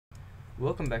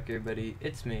Welcome back, everybody.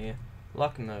 It's me,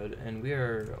 Locknode, and we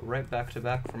are right back to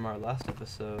back from our last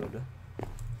episode.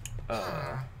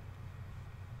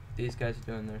 These guys are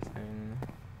doing their thing.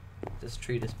 This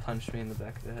tree just punched me in the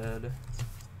back of the head.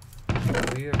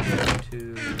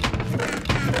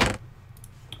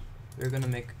 We're gonna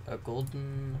make a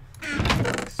golden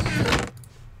axe.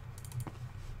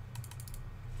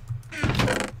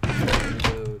 And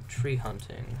go tree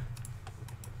hunting,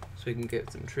 so we can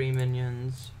get some tree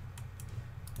minions.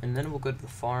 And then we'll go to the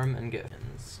farm and get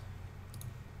minions.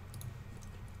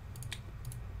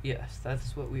 Yes,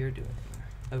 that's what we are doing.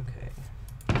 Okay.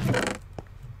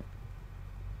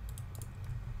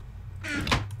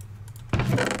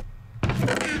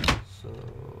 So,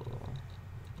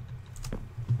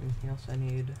 anything else I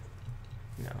need?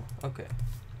 No. Okay.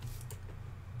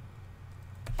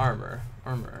 Armor.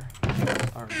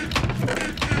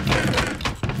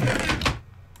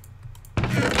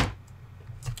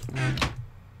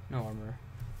 No armor.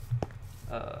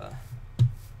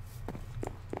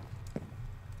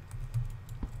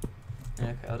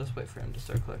 Okay, I'll just wait for him to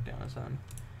start collecting on his own.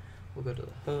 We'll go to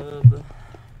the hub.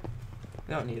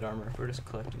 We don't need armor, we're just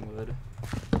collecting wood.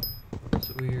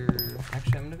 So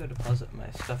actually, I'm gonna go deposit my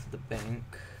stuff at the bank.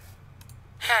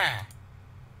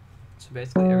 So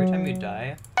basically, every time you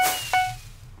die,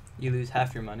 you lose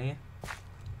half your money.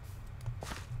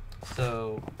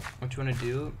 So what you wanna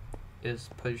do is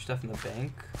put your stuff in the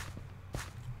bank,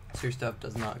 so your stuff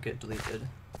does not get deleted.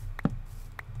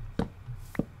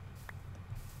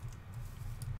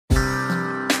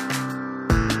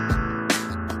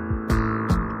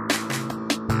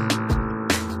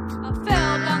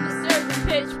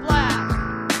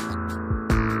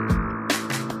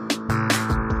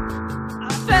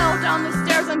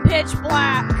 Pitch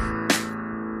black.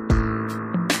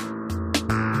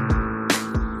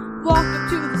 Walked up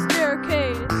to the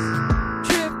staircase,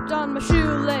 tripped on my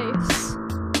shoelace.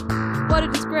 What a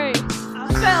disgrace. I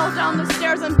fell down the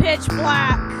stairs in pitch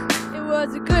black. It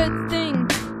was a good thing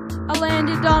I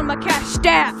landed on my cash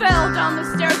stack. Fell down the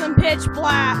stairs in pitch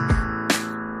black.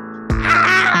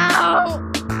 Ow!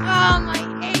 Oh, my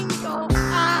ankle.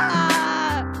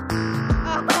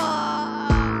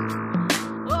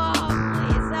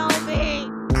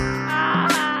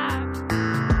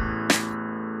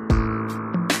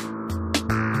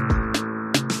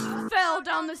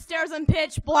 Down the stairs in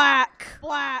pitch black.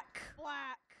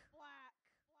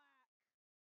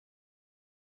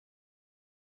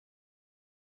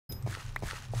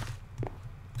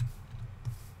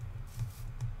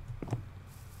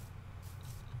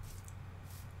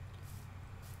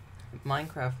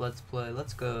 Minecraft Let's Play.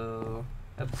 Let's go.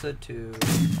 Episode 2.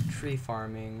 Tree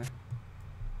farming.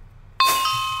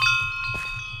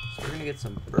 So we're gonna get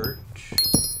some birch,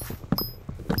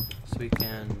 so we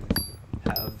can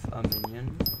have a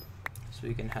minion, so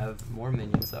we can have more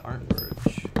minions that aren't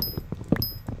birch,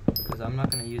 because I'm not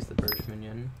going to use the birch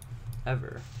minion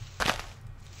ever,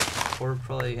 or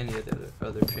probably any of the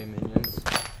other tree minions,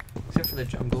 except for the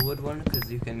jungle wood one,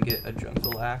 because you can get a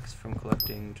jungle axe from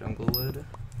collecting jungle wood,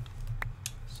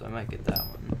 so I might get that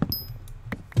one.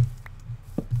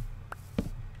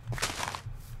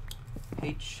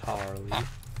 Hey Charlie.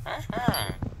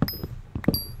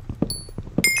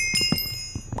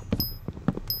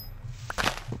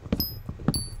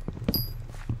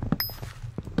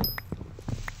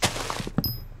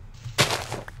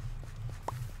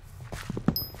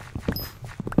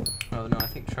 Oh no, I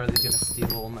think Charlie's gonna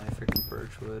steal all my freaking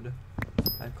birch wood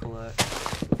I collect,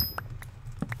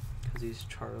 because he's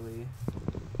Charlie.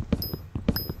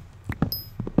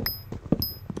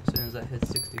 As soon as that hits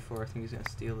 64, I think he's gonna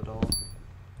steal it all.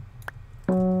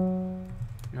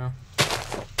 No.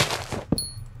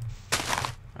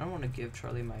 I don't want to give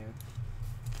Charlie my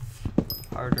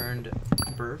hard-earned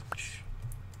birch,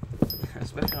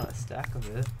 especially on a stack of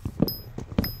it.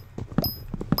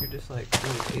 You're just like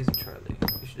really lazy, Charlie.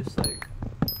 You should just like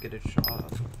get a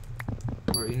job,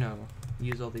 or you know,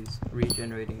 use all these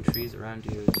regenerating trees around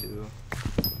you to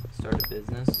start a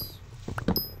business.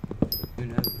 Who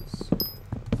knows?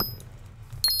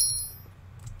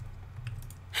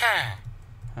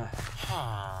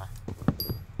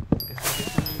 Guess I'll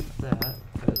give him that,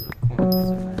 because of course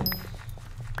they're nice.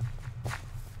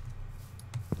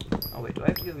 Oh wait, do I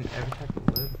have to give him every type of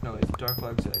wood? No, wait, dark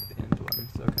logs are like the end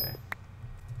ones. Okay.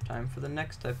 Time for the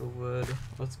next type of wood.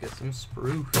 Let's get some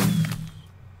spruce.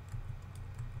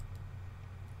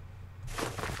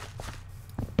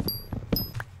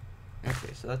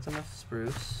 Okay, so that's enough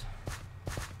spruce.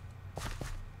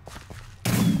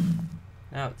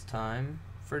 Now it's time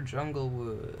for jungle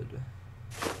wood.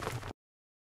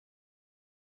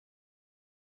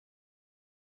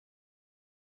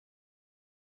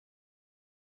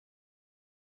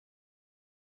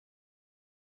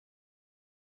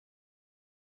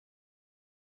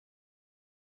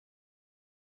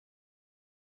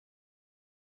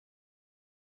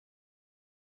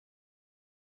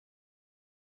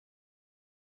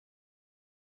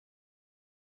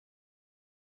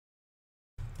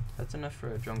 that's enough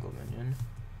for a jungle minion.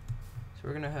 So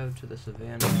we're gonna head to the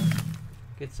savannah,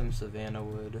 get some savannah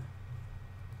wood.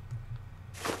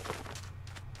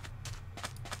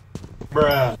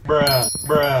 Bruh, bruh,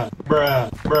 bruh, bruh,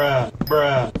 bruh,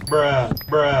 bruh, bruh,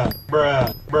 bruh,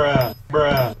 bruh, bruh,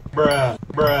 bruh, bruh,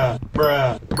 bruh,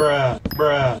 bruh, bruh,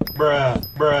 bruh, bruh,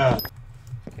 bruh.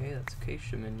 Okay, that's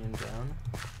acacia minion down.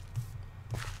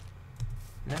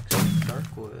 Next,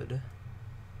 dark wood.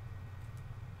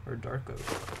 Or dark oak.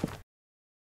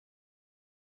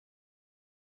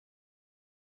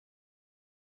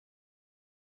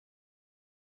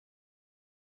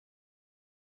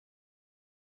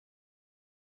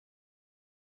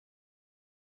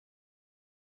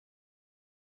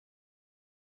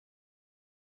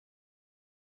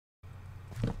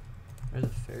 There's a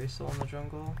fairy soul in the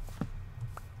jungle.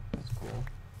 That's cool.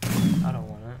 I don't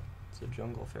want it. It's a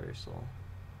jungle fairy soul.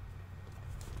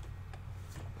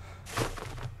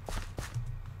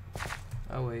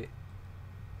 Oh wait.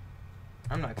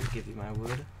 I'm not gonna give you my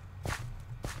wood.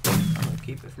 I'm gonna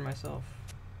keep it for myself.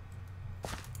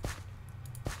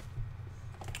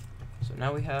 So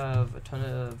now we have a ton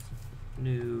of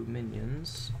new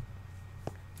minions.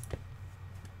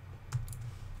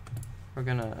 We're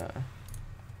gonna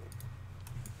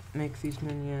make these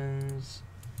minions.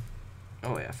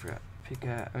 Oh wait, I forgot.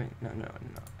 Pickaxe. I mean, no,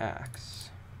 axe.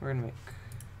 We're gonna make.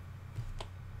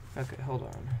 Okay, hold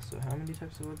on. So how many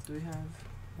types of woods do we have?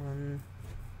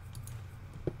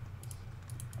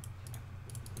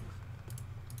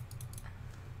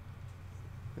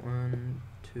 1,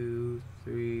 2,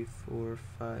 3, 4,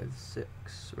 5,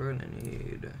 6. We're gonna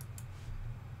need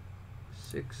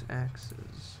 6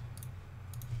 axes.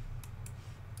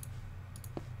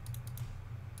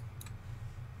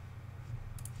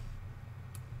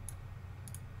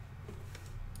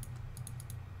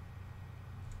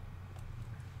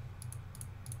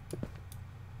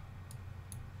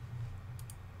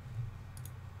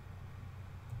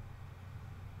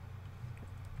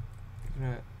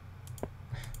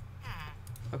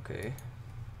 Okay.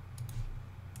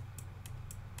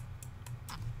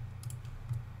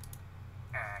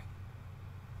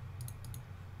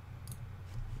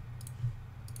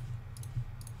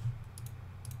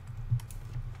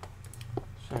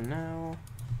 So now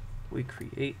we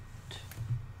create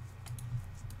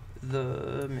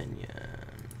the minions.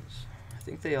 I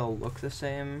think they all look the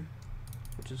same,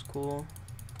 which is cool.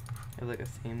 They have like a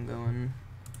theme going.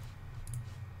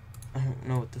 I don't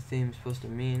know what the theme's supposed to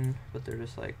mean, but they're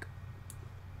just like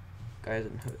guys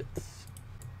in hoods.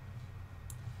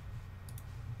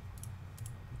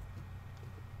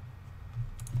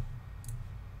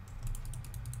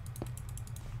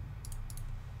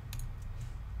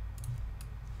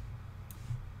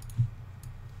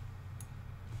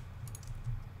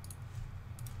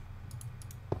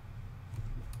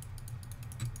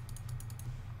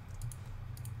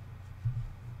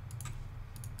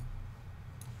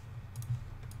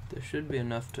 There should be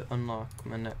enough to unlock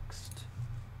my next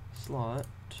slot,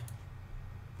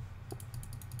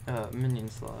 minion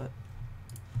slot.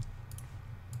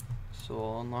 So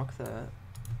I'll unlock that.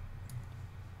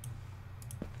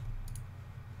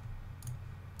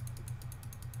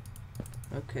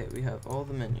 Okay, we have all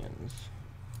the minions.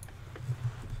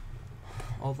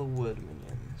 All the wood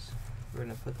minions. We're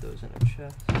gonna put those in a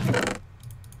chest.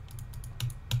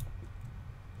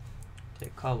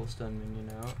 Take cobblestone minion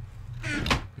out.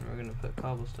 And we're gonna put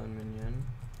cobblestone minion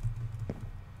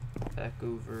back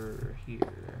over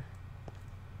here.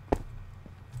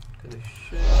 Cause I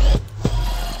should.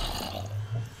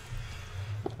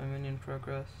 My minion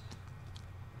progress.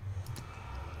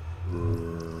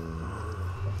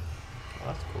 Oh,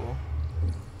 that's cool.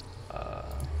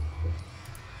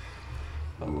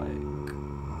 But like,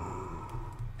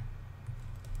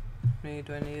 how many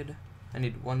do I need? I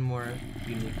need one more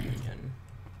unique minion.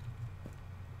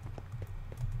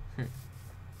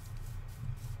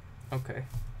 Okay.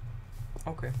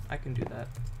 Okay, I can do that.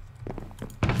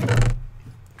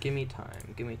 Give me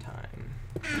time, give me time.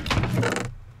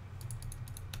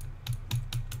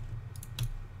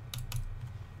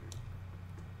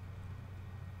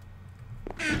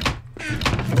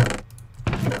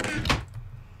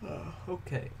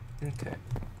 Okay, okay.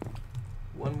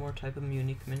 One more type of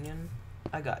unique minion.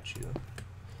 I got you.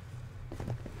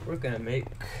 We're gonna make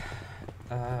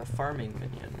a farming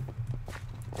minion.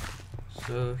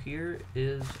 So here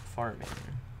is farming.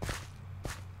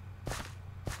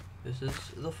 This is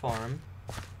the farm,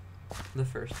 the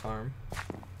first farm.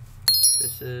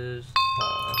 This is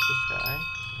this guy.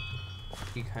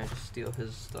 You kind of steal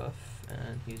his stuff,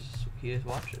 and he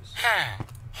watches.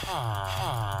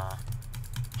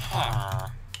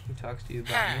 He talks to you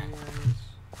about minions.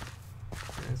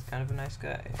 and is kind of a nice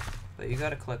guy. But you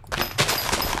gotta collect wheat.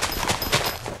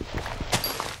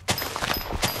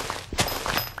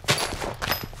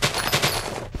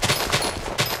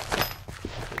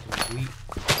 Because wheat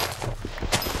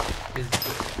is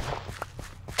good.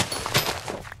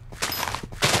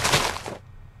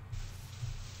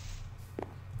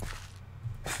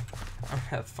 I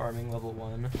have farming level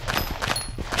 1.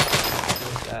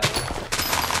 Feels bad.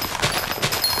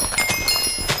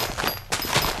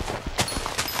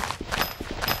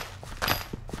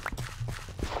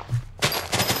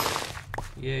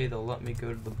 Yay, they'll let me go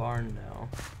to the barn now.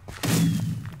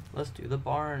 Let's do the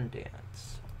barn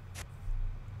dance.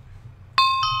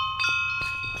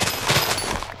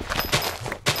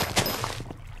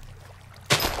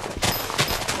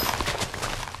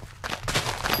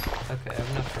 Okay, I have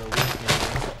enough for a week now.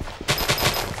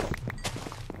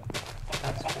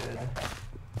 That's good.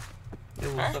 It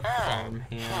was the farm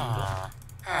hand.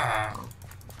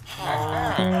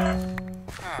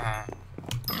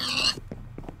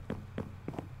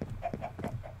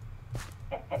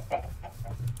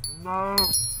 No.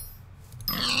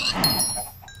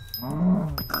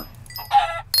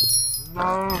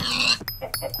 No.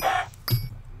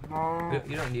 No.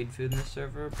 You don't need food in this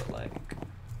server, but like,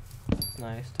 it's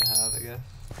nice to have, I guess.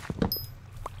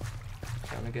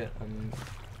 Trying to get a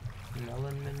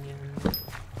melon minion.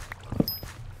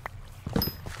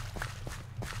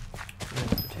 And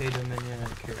a potato minion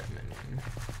and a carrot minion.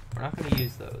 We're not going to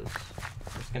use those.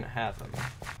 We're just going to have them.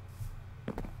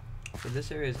 So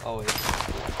this area is always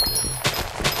collected.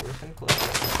 We're just going to collect it.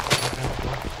 We're going to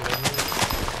collect whatever it is.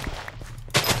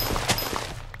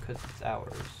 Because it's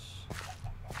ours.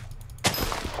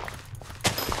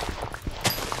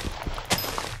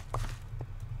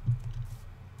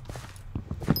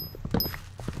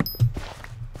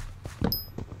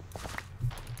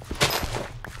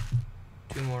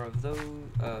 Two more of those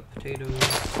potatoes, and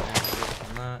we're good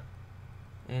on that.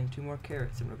 And 2 more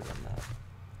carrots, and we're good on that.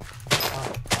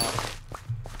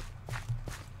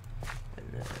 And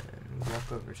then we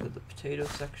walk over to the potato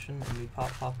section and we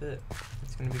pop it.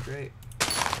 It's gonna be great.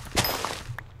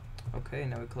 Okay,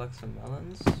 now we collect some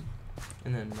melons.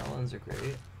 And then melons are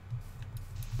great.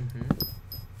 Yeah.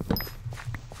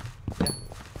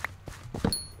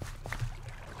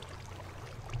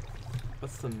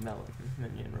 What's the melon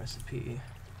minion recipe?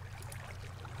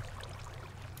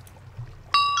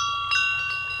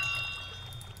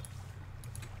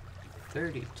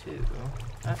 $32.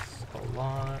 That's a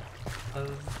lot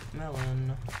of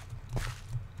melon.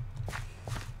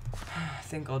 I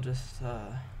think I'll just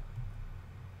I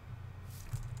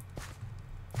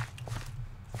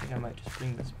think I might just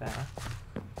bring this back.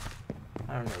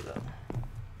 I don't know though.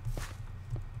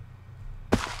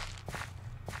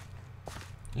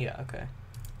 Yeah, okay.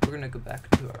 We're gonna go back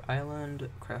to our island,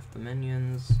 craft the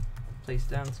minions, place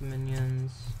down some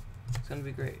minions. It's gonna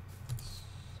be great.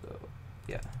 So,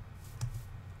 yeah.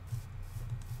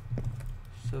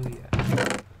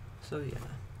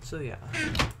 So yeah.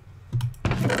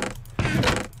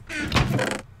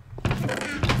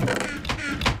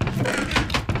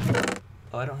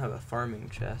 Oh, I don't have a farming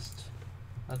chest.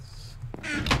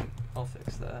 I'll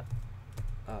fix that.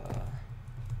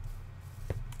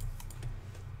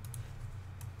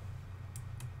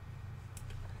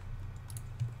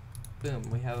 Boom,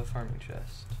 we have a farming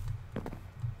chest.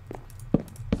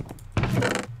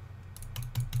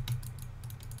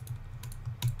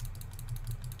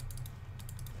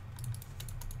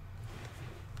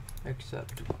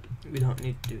 Except we don't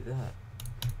need to do that.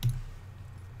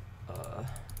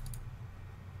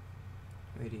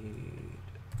 We need,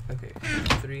 okay,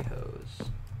 3 hoes.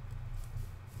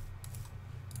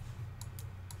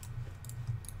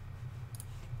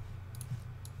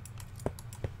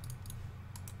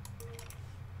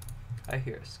 I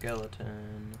hear a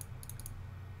skeleton.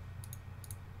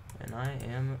 And I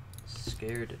am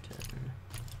scared-a-ton.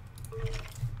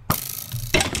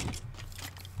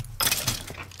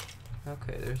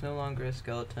 Okay, there's no longer a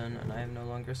skeleton, and I am no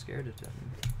longer scared-a-ton.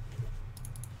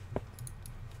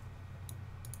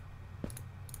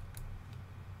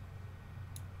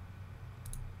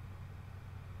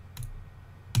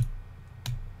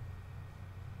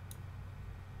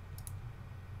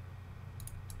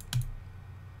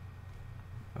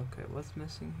 Okay, what's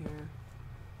missing here?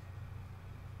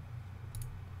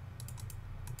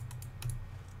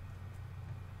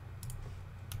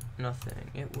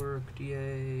 Nothing. It worked,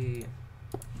 yay.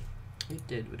 It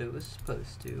did what it was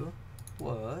supposed to.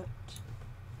 What?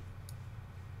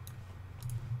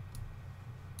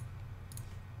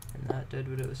 And that did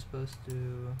what it was supposed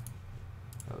to.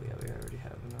 Oh yeah, we already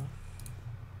have enough.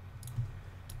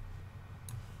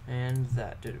 And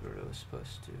that did what it was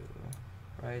supposed to.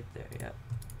 Right there, yep.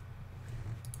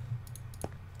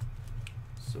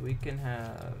 So we can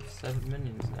have 7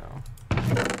 minions now.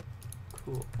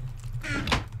 Cool.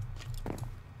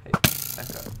 Hey, back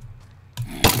up.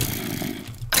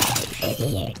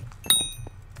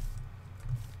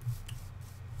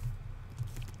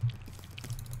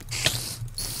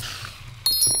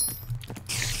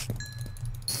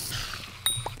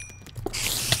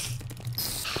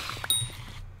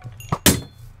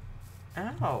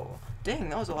 Ow! Dang,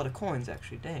 that was a lot of coins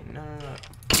actually. Dang, no.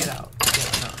 Get out.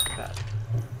 No, bad.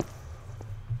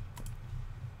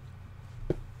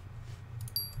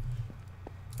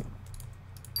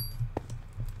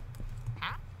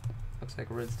 Looks like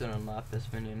redstone and lapis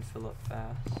minion fill up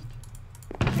fast.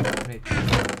 I need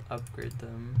to upgrade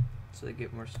them so they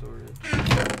get more storage.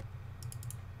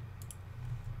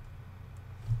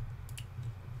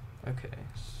 Okay,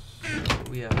 so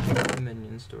we have one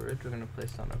minion storage. We're gonna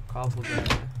place down a cobble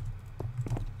bed.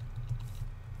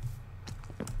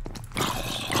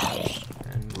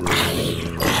 And I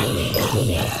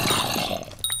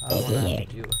don't wanna have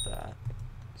to deal with that.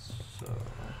 So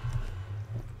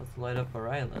let's light up our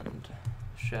island,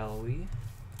 shall we?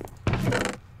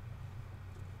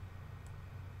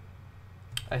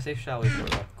 I say shall we for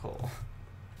that coal.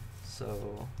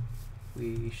 So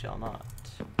we shall not.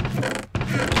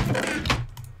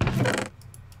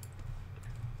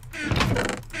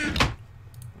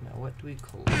 Now what do we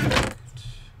collect?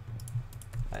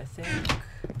 I think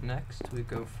next we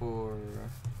go for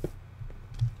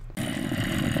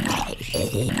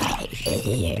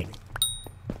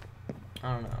I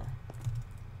don't know.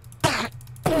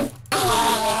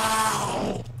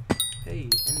 Hey,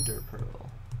 Ender Pearl.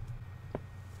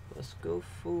 Let's go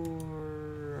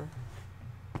for,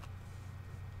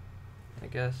 I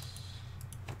guess,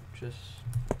 just,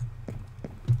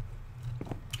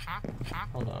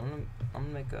 hold on, I'm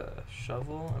gonna make a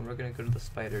shovel and we're gonna go to the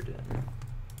spider den.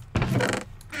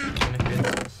 I'm gonna get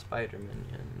some spider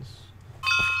minions.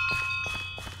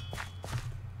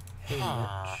 Hey,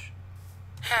 Mitch.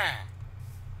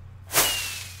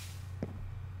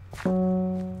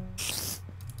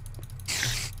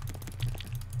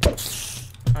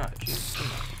 Ah, jeez,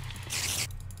 come on.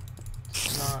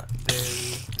 It's not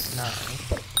very nice.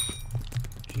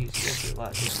 Jeez, you guys do a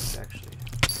lot of damage, actually.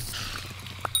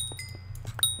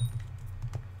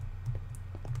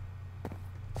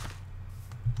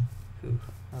 Whew,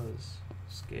 that was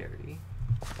scary.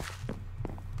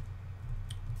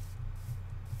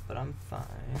 But I'm fine.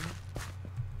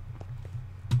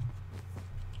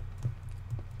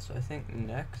 So I think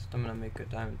next I'm gonna make a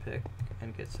diamond pick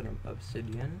and get some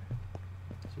obsidian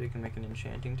so we can make an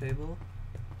enchanting table.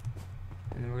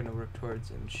 And then we're gonna work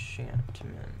towards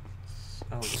enchantments.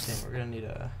 Oh, dang, we're gonna need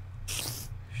a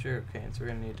sugarcane, so we're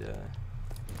gonna need to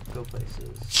go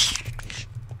places.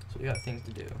 So we got things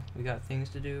to do. We got things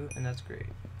to do, and that's great.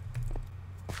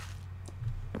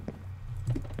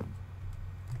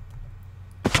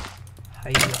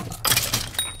 Hiya.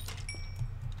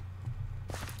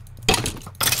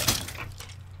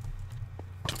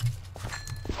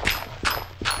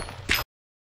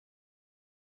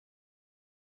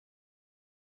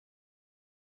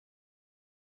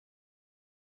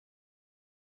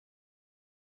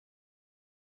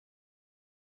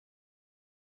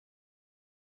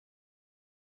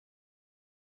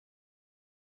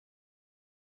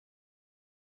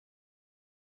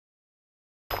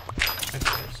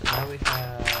 Okay, so now we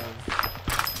have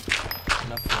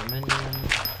enough for a minion.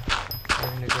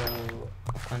 We're gonna go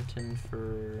hunting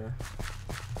for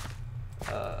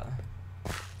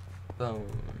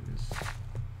bones.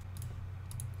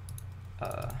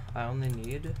 I only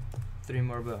need 3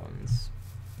 more bones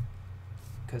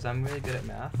because I'm really good at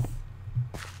math.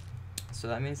 So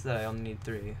that means that I only need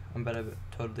 3. I'm bet I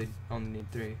totally only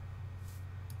need 3.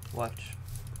 Watch.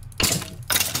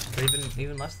 Or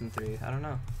even less than 3. I don't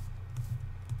know.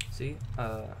 See,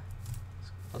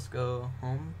 let's go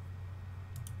home.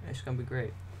 It's gonna be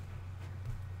great.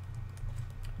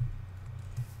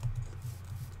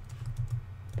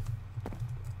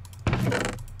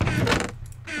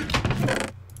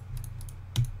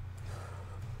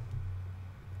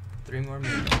 Three more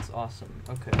minutes, awesome.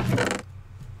 Okay.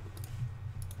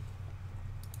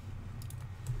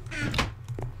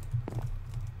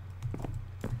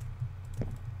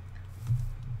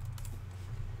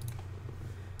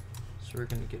 So we're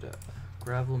gonna get a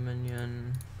gravel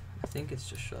minion. I think it's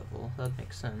just shovel. That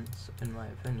makes sense, in my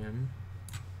opinion.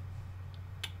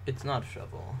 It's not a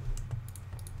shovel.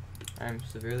 I'm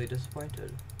severely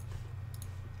disappointed.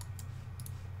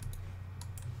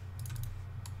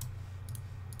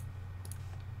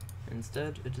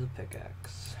 Instead, it is a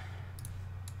pickaxe.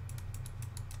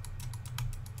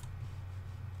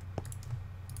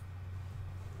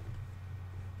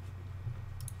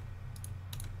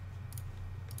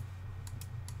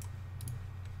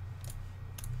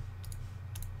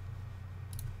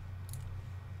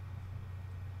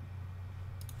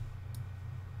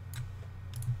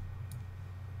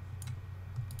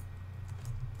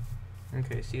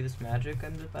 Okay, see this magic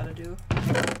I'm about to do?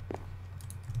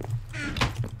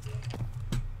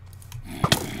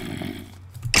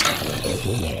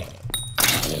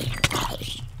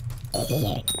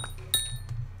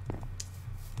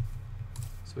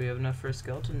 So we have enough for a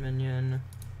skeleton minion.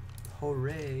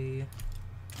 Hooray!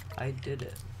 I did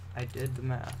it. I did the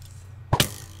math.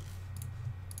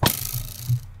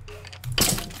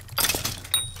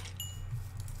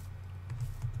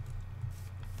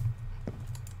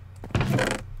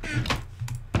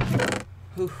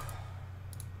 Whew.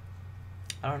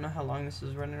 I don't know how long this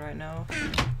is running right now,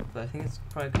 but I think it's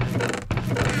probably going to be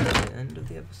the end of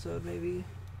the episode, maybe?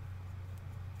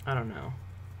 I don't know.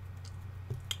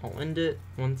 I'll end it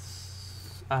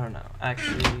once... I don't know.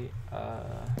 Actually,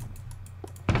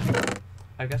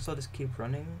 I guess I'll just keep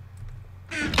running.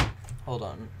 Hold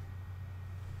on.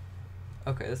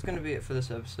 Okay, that's going to be it for this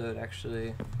episode,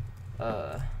 actually.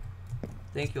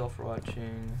 Thank you all for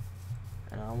watching,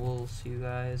 and I will see you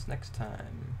guys next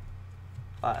time.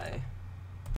 Bye.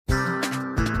 I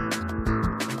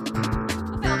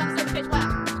fell down the stairs in pitch black.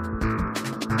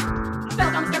 I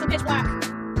fell down the stairs in pitch black.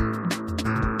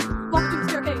 Walked through the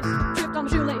staircase, tripped on my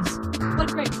shoelace. What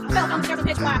a great! I fell down the stairs in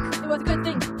pitch black. It was a good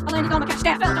thing. I landed on my couch.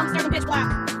 I fell down the stairs in pitch black.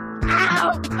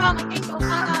 Ow! Oh, my ankle!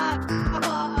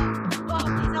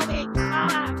 Please help me! I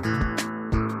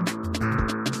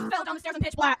fell down the stairs in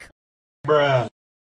pitch black. Bruh.